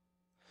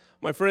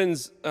My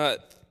friends,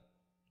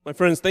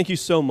 thank you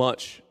so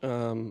much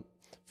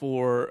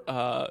for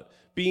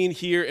being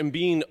here and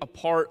being a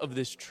part of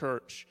this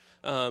church.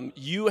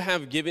 You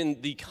have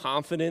given the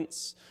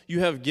confidence,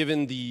 you have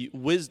given the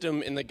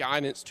wisdom and the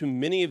guidance to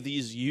many of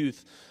these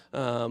youth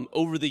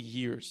over the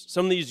years.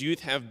 Some of these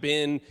youth have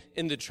been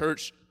in the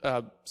church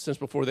since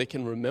before they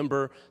can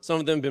remember. Some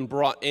of them have been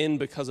brought in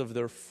because of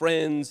their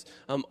friends,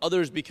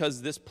 others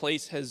because this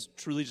place has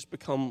truly just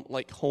become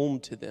like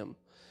home to them.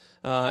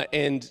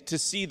 And to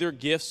see their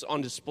gifts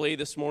on display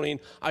this morning,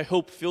 I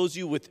hope fills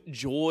you with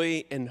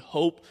joy and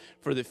hope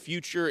for the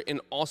future, and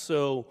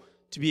also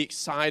to be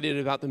excited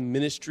about the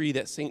ministry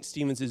that St.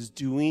 Stephen's is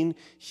doing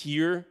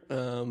here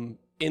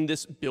in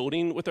this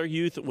building with our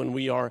youth. When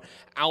we are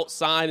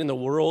outside in the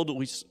world,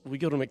 we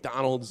go to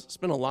McDonald's,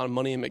 spend a lot of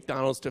money in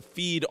McDonald's to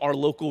feed our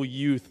local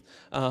youth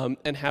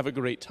and have a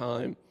great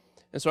time.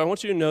 And so I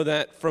want you to know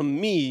that from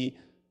me,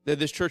 that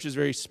this church is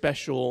very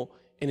special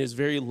and is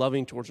very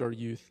loving towards our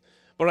youth.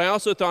 But I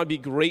also thought it'd be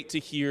great to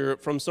hear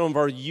from some of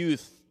our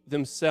youth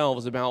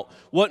themselves about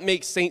what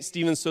makes St.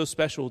 Stephen's so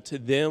special to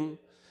them,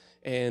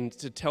 and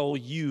to tell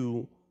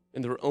you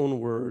in their own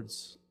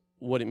words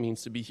what it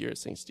means to be here at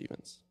St.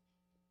 Stephen's.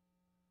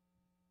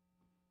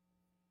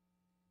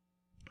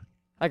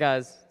 Hi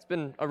guys, it's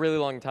been a really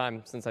long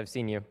time since I've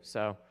seen you,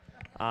 so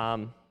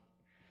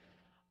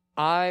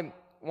I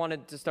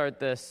wanted to start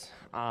this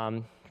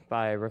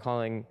by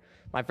recalling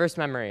my first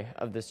memory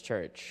of this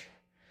church.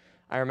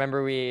 I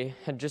remember we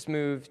had just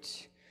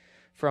moved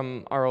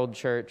from our old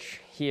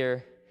church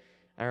here.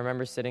 I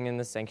remember sitting in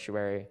the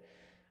sanctuary,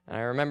 and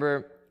I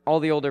remember all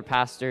the older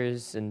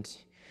pastors and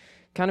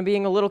kind of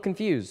being a little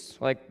confused,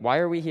 like, why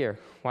are we here?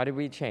 Why did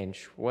we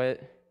change?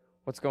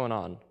 What's going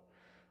on?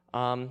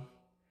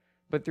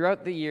 But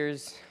throughout the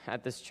years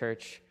at this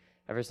church,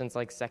 ever since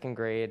like second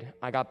grade,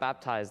 I got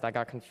baptized, I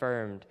got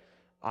confirmed,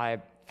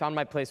 I found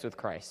my place with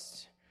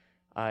Christ,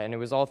 and it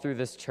was all through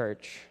this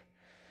church.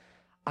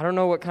 I don't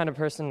know what kind of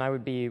person I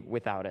would be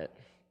without it.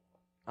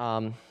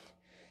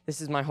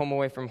 This is my home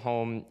away from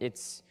home.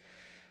 It's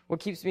what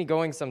keeps me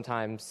going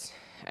sometimes.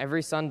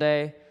 Every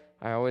Sunday,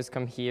 I always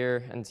come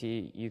here and to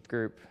youth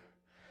group,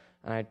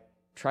 and I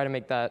try to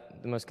make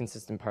that the most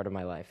consistent part of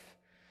my life.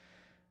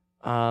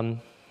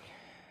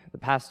 The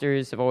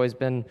pastors have always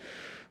been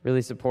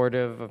really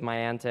supportive of my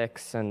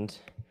antics, and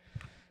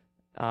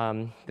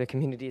the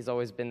community has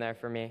always been there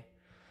for me.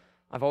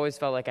 I've always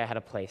felt like I had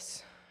a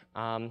place.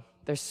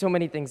 There's so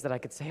many things that I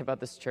could say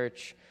about this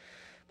church,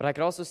 but I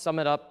could also sum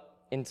it up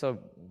into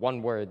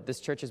one word.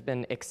 This church has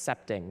been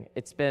accepting.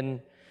 It's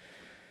been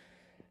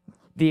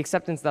the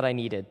acceptance that I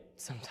needed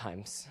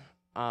sometimes.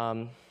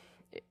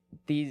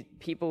 These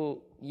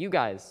people, you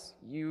guys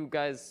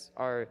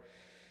are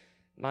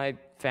my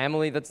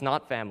family that's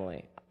not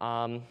family.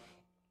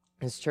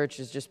 This church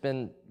has just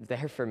been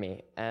there for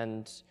me,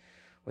 and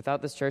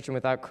without this church and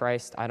without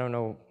Christ, I don't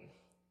know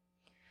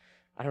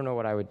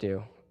what I would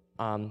do.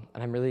 And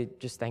I'm really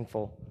just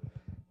thankful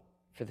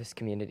for this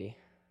community.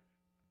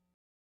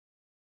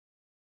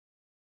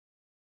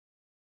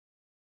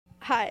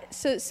 Hi.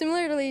 So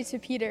similarly to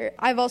Peter,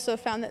 I've also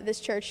found that this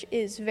church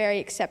is very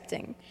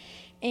accepting,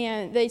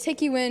 and they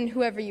take you in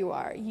whoever you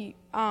are,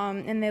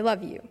 and they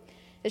love you.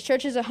 This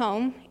church is a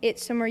home.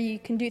 It's somewhere you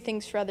can do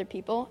things for other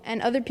people,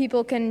 and other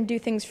people can do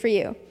things for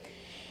you.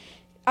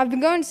 I've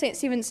been going to St.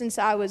 Stephen's since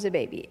I was a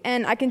baby,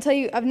 and I can tell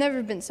you I've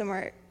never been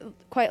somewhere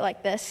quite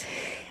like this.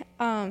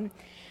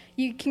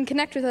 You can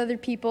connect with other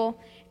people,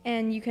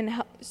 and you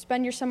can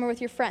spend your summer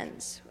with your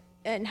friends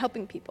and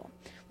helping people.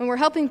 When we're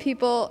helping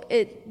people,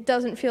 it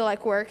doesn't feel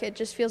like work. It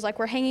just feels like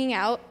we're hanging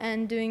out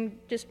and doing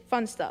just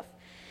fun stuff.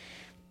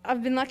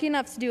 I've been lucky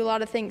enough to do a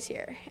lot of things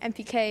here: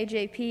 MPK,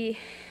 JP,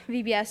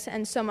 VBS,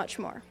 and so much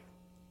more.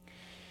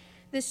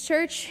 This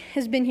church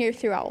has been here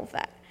through all of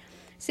that.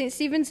 St.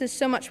 Stephen's is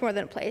so much more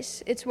than a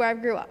place. It's where I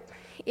grew up.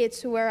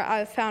 It's where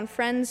I've found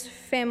friends,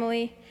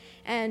 family,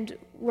 and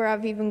where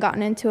I've even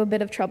gotten into a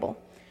bit of trouble.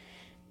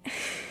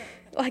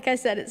 Like I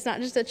said, it's not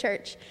just a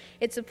church.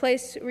 It's a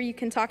place where you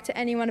can talk to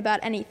anyone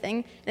about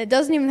anything, and it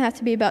doesn't even have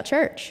to be about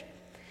church.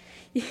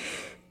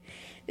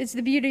 It's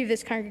the beauty of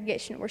this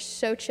congregation. We're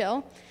so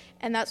chill,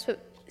 and that's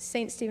what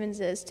St. Stephen's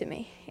is to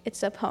me.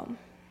 It's up home.